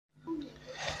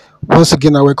Once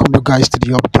again, I welcome you guys to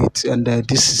the update, and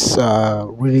this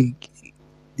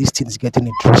thing is getting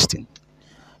interesting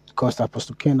because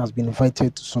Apostle Ken has been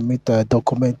invited to submit a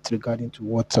document regarding to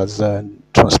what has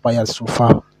transpired so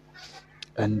far,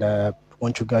 and I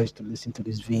want you guys to listen to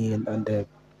this video and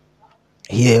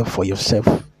hear for yourself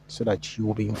so that you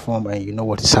will be informed and you know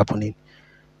what is happening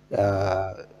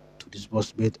uh, to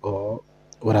disbursement or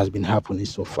what has been happening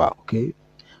so far. Okay,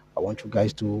 I want you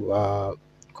guys to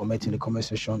comment in the comment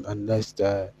section and let's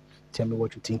tell me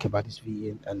what you think about this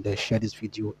video and share this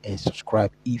video and subscribe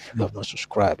if you have not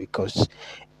subscribed, because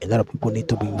a lot of people need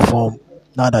to be informed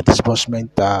now that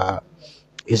disbursement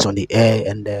is on the air,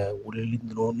 and we really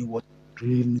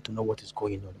need to know what is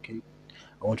going on. Okay,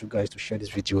 I want you guys to share this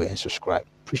video and subscribe.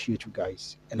 Appreciate you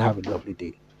guys and have a lovely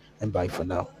day, and bye for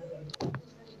now.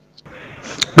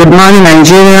 Good morning,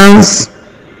 Nigerians.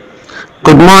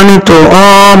 Good morning to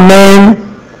all men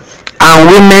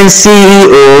and women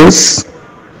CEOs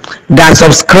that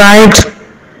subscribed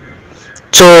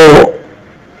to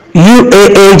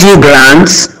UAAG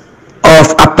grants of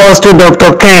Apostle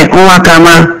Dr. Ken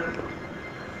NWAKAMA.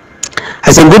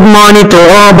 I say good morning to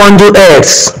all bundle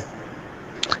heads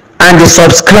and the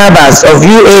subscribers of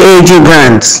UAAG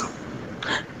grants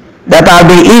that have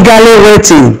been eagerly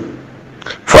waiting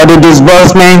for the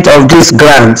disbursement of these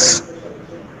grants.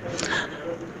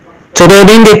 Today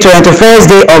being the 21st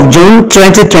day of June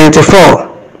 2024,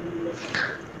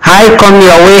 I come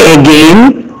your way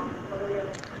again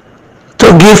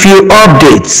to give you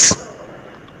updates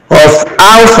of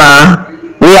how far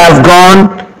we have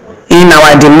gone in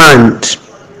our demand.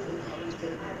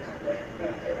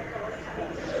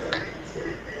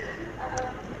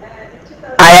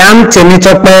 I am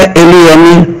Temitope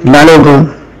Eliyemi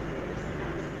Balogun.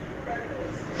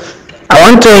 I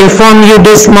want to inform you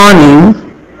this morning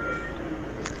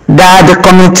that the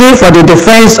Committee for the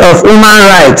Defense of Human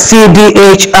Rights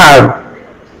CDHR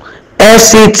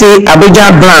FCT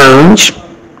Abuja branch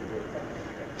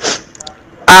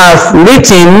have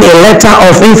written a letter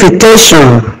of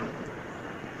invitation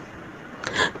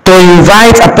to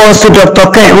invite Apostle Dr.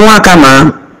 Ken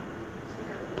NWAKAMA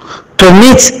to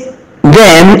meet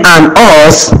them and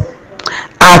us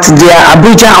at their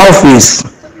Abuja office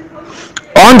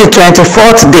on the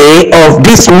 24th day of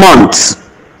this month.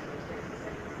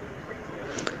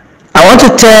 I want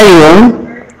to tell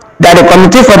you that the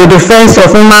Committee for the Defense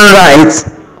of Human Rights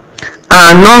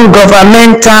are a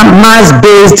non-governmental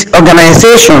mass-based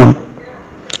organization.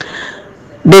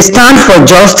 They stand for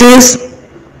justice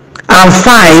and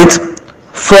fight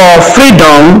for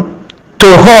freedom to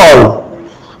all,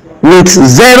 with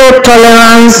zero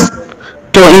tolerance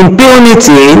to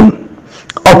impunity,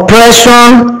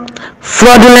 oppression,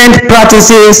 fraudulent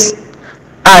practices,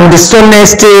 and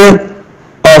dishonesty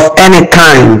of any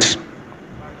kind.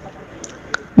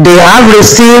 They have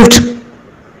received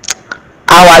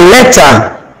our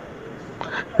letter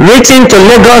written to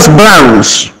Lagos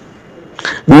branch,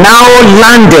 now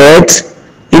landed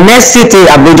in FCT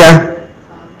Abuja,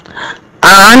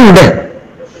 and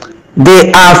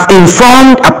they have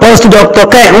informed Apostle Dr.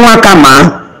 Ken NWAKAMA,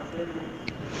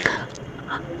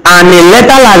 and a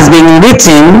letter has been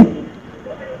written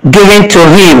given to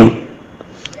him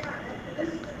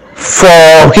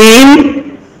for him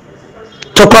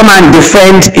to come and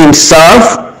defend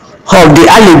himself of the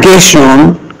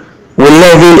allegation we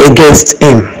level against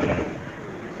him.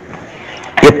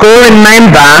 You could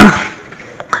remember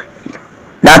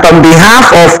that on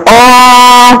behalf of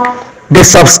all the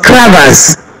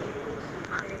subscribers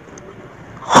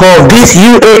of this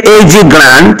UAAG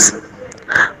grant,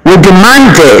 we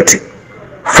demanded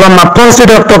from Apostle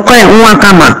Dr. Ken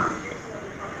NWAKAMA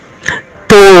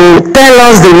to tell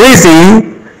us the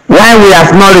reason why we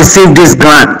have not received these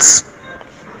grants,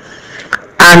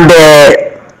 and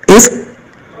is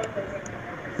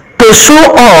to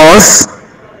show us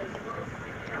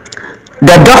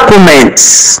the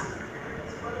documents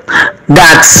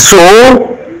that show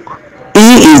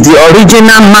he is the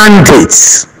original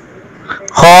mandate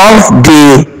of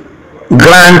the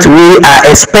grant we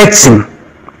are expecting,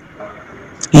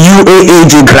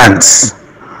 UAAG grants.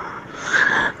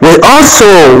 We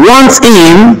also want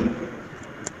him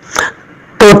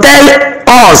to tell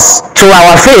us to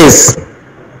our face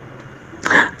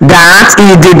that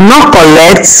he did not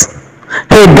collect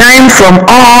a dime from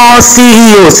all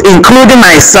CEOs, including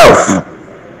myself,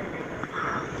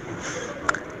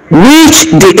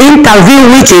 which the interview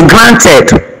which he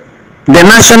granted the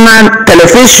national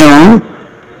television,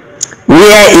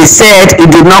 where he said he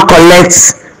did not collect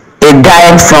a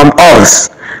dime from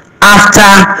us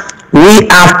after we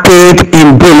have paid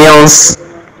in billions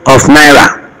of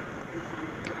naira.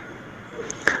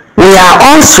 We we are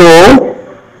also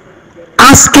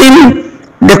asking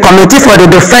the Committee for the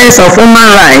Defense of Human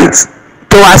Rights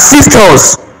to assist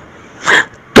us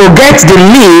to get the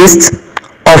list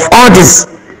of all these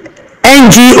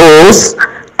NGOs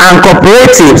and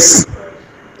cooperatives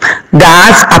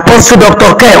that Apostle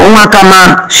Dr.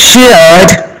 NWAKAMA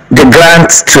shared the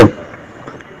grant to.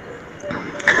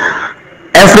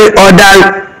 Every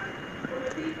other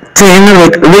thing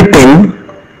written,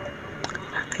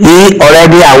 he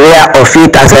already aware of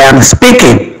it as I am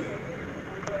speaking.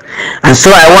 And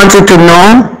so I want you to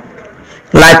know,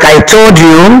 like I told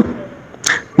you,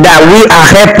 that we are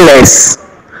helpless.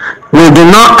 We do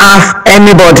not have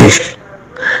anybody.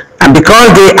 And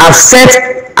because they have set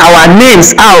our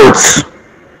names out,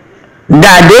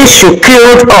 that they should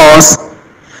kill us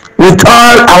with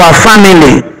all our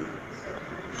family.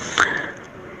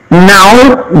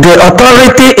 Now, the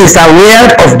authority is aware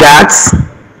of that,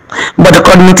 but the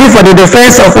Committee for the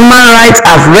Defense of Human Rights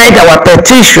have read our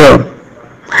petition,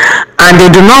 and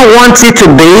they do not want it to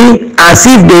be as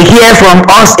if they hear from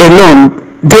us alone.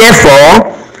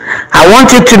 Therefore, I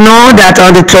want you to know that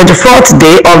on the 24th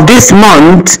day of this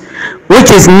month,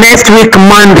 which is next week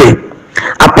Monday,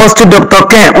 Apostle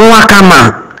Dr.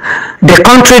 NWAKAMA, the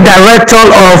country director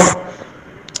of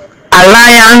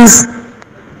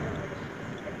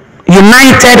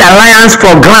United Alliance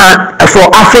for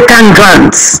African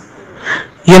Grants,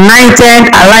 United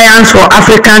Alliance for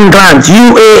African Grants,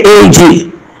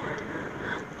 UAAG,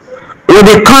 will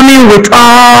be coming with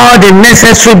all the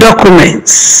necessary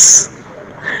documents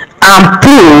and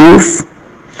proof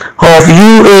of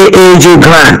UAAG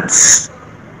grants.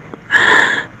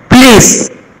 Please,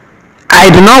 I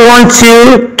do not want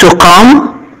you to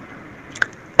come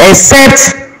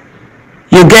except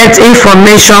you get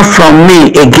information from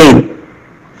me again.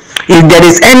 If there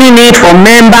is any need for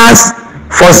members,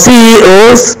 for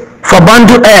CEOs, for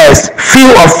bundle heads, few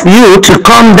of you to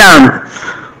come down,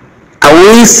 I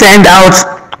will send out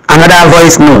another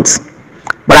voice note.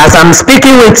 But as I'm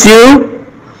speaking with you,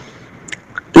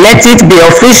 let it be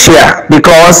official,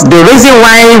 because the reason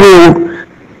why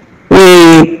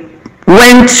we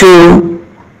went to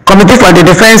Committee for the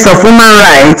Defense of Human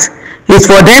Rights is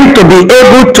for them to be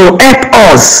able to help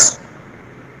us,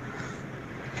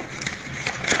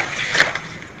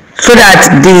 so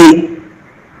that the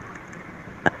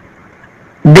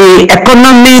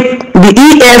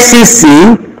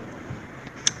EFCC,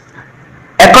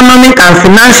 Economic and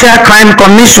Financial Crime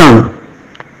Commission,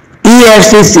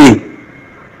 EFCC,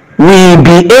 will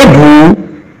be able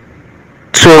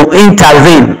to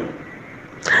intervene.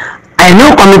 I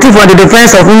know Committee for the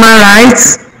Defense of Human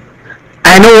Rights.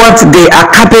 I know what they are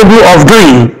capable of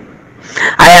doing.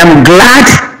 I am glad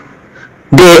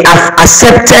they have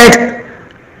accepted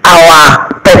our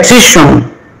petition,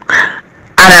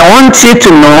 and I want you to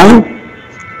know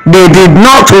they did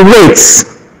not wait.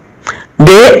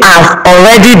 They have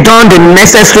already done the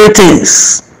necessary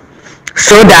things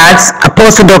so that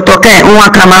Apostle Dr.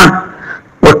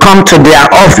 NWAKAMA will come to their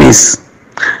office.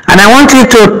 And I want to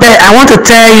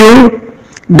tell you,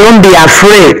 don't be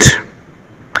afraid.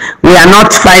 We are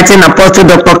not fighting Apostle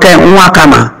Dr.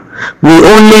 NWAKAMA. We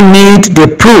only need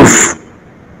the proof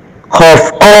of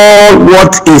all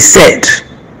what is said.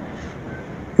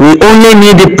 We only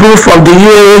need the proof of the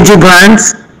UAAG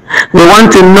grants. We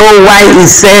want to know why he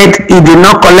said he did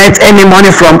not collect any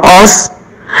money from us,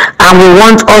 and we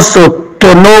want also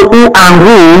to know who and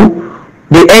who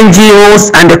the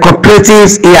NGOs and the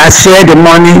cooperatives he has shared the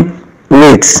money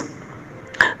with.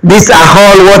 These are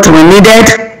all what we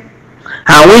needed,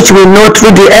 and which we know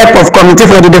through the help of Committee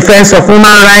for the Defense of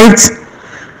Human Rights,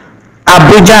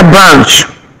 Abuja branch,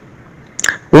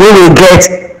 we will get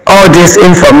all this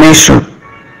information.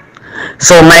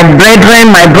 So my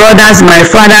brethren, my brothers, my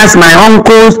fathers, my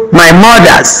uncles, my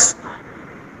mothers,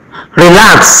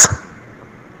 relax.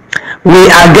 We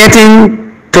are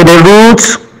getting to the root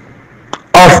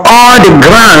of all the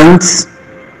grants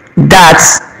that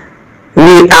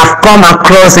we have come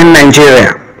across in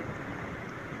Nigeria.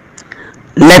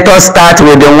 Let us start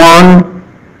with the one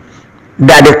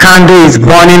that the candle is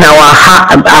burning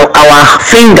our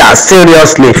fingers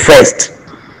seriously first.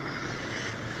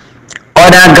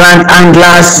 Other grant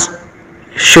anglers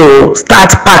should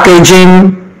start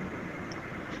packaging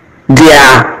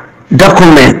their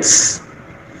documents.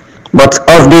 But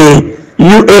of the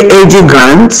UAAG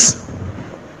grants,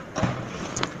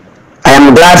 I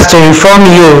am glad to inform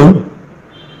you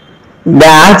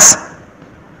that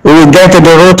we will get to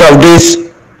the root of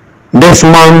this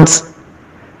month,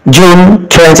 June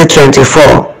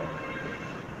 2024.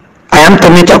 I am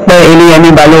Tomitokpe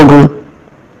Eliyemi Balogun.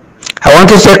 I want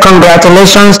to say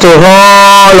congratulations to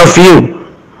all of you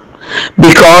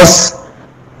because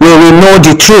we will know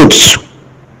the truth,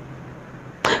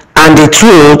 and the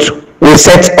truth will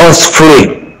set us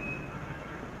free.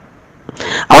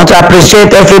 I want to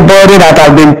appreciate everybody that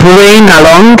have been praying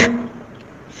along.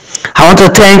 I want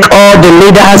to thank all the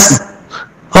leaders,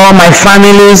 all my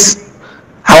families.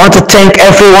 I want to thank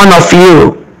every one of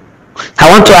you. I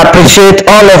want to appreciate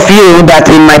all of you that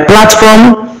in my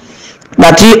platform,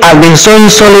 that you have been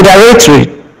showing solidarity.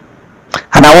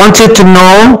 And I want you to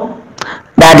know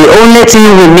that the only thing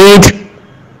we need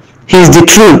is the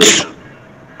truth.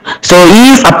 So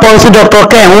if Apostle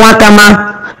Dr.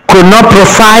 NWAKAMA could not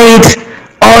provide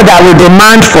all that we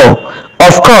demand for,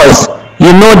 of course,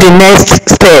 you know the next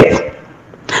step.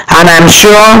 And I'm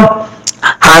sure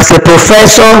as a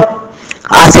professor,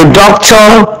 as a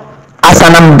doctor, as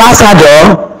an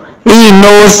ambassador, he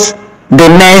knows the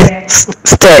next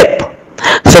step.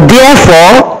 So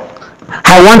therefore,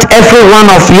 I want every one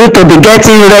of you to be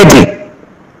getting ready.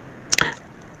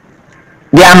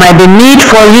 There might be need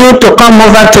for you to come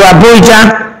over to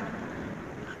Abuja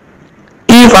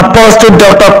if Apostle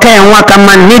Dr.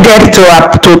 NWAKAMA needed to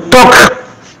talk,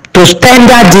 to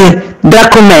tender the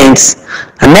documents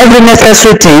and every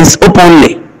necessary things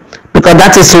openly, because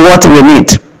that is what we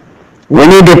need. We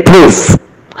need the proof.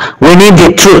 We need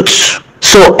the truth.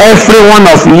 So every one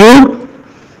of you,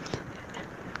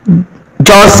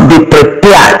 just be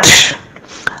prepared.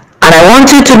 And I want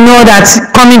you to know that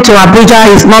coming to Abuja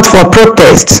is not for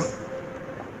protest.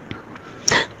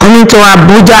 Coming to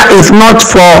Abuja is not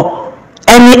for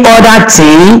any other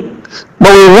thing,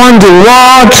 but we want the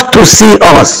world to see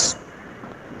us.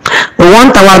 We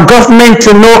want our government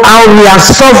to know how we have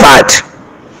suffered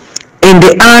in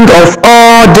the hand of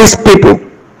all these people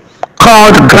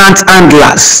called grant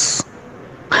handlers.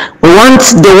 We want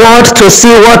the world to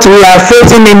see what we are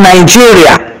facing in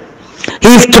Nigeria.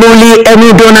 If truly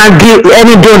any donor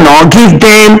give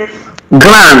them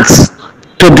grants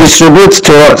to distribute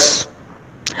to us.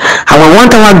 And we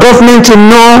want our government to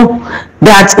know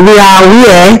that we are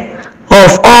aware of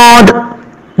all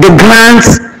the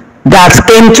grants that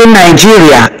came to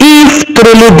Nigeria, if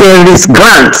truly there is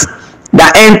grants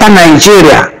that enter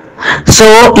Nigeria.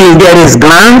 So if there is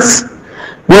grants,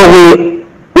 we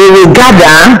will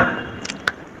gather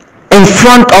in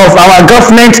front of our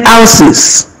government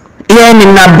houses here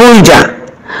in Abuja,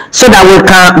 so that we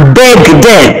can beg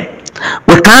them,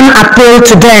 we can appeal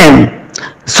to them,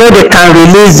 so they can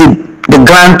release the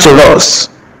grant to us.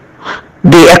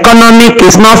 The economic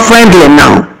is not friendly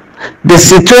now. The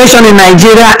situation in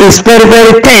Nigeria is very,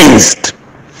 very tensed.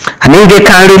 And if they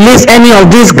can release any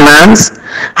of these grants,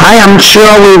 I am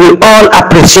sure we will all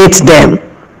appreciate them.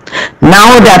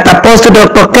 Now that Apostle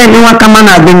Dr. NWAKAMA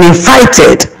has been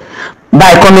invited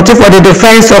by Committee for the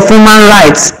Defense of Human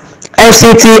Rights,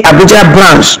 FCT Abuja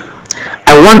branch,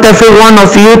 I want every one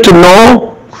of you to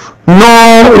know,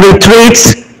 no retreat,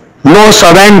 no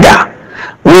surrender.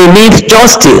 We need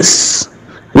justice.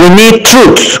 We need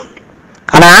truth.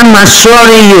 And I am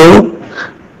assuring you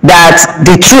that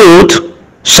the truth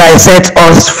shall set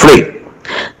us free.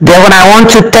 Therefore, I want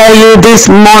to tell you this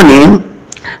morning,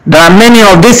 there are many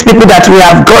of these people that we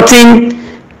have gotten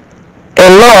a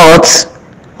lot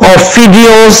of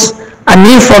videos and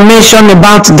information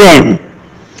about them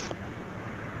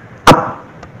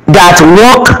that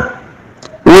work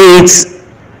with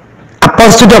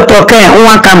Apostle Dr.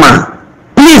 NWAKAMA.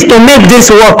 Please, to make this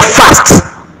work fast,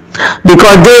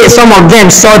 because some of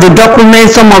them saw the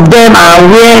documents, some of them are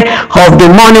aware of the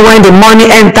money when the money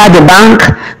entered the bank.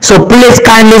 So please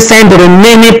kindly send the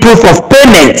remaining proof of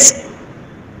payments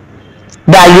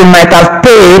that you might have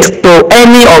paid to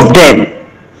any of them,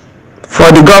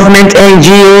 for the government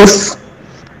NGOs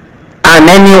and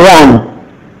anyone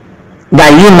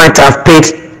that you might have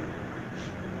paid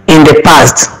in the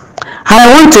past. And I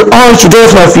want to urge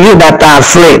those of you that are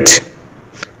afraid.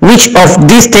 Which of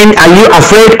these things are you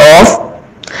afraid of?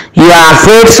 You are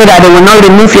afraid so that they will not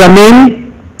remove your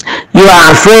name? You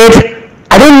are afraid,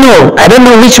 I don't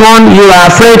know which one you are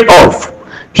afraid of.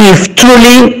 If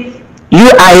truly you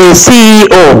are a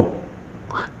CEO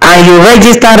and you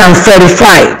registered and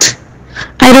verified,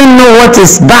 I don't know what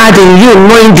is bad in you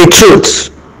knowing the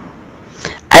truth.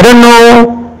 I don't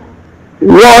know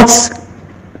what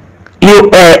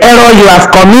error you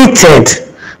have committed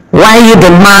why you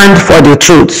demand for the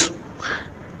truth.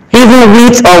 Even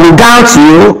with or without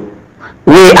you,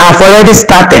 we have already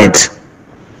started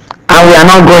and we are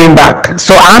not going back.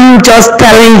 So I'm just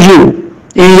telling you,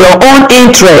 in your own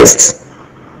interest,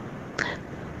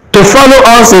 to follow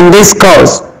us in this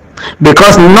cause,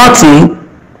 because nothing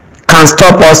can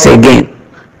stop us again.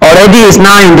 already is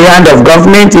now in the hand of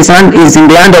government, is in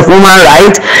the hand of human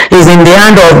rights, is in the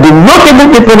hand of the notable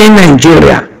people in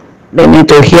Nigeria. They need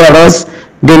to hear us.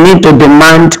 They need to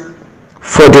demand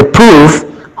for the proof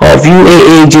of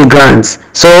UAAG grants.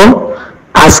 So,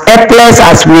 as helpless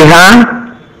as we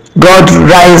are, God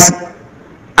rise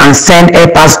and send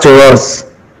helpers to us.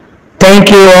 Thank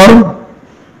you all.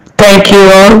 Thank you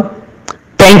all.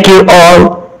 Thank you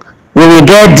all. We will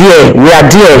get there. We are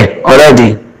there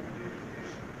already.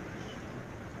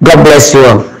 God bless you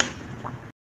all.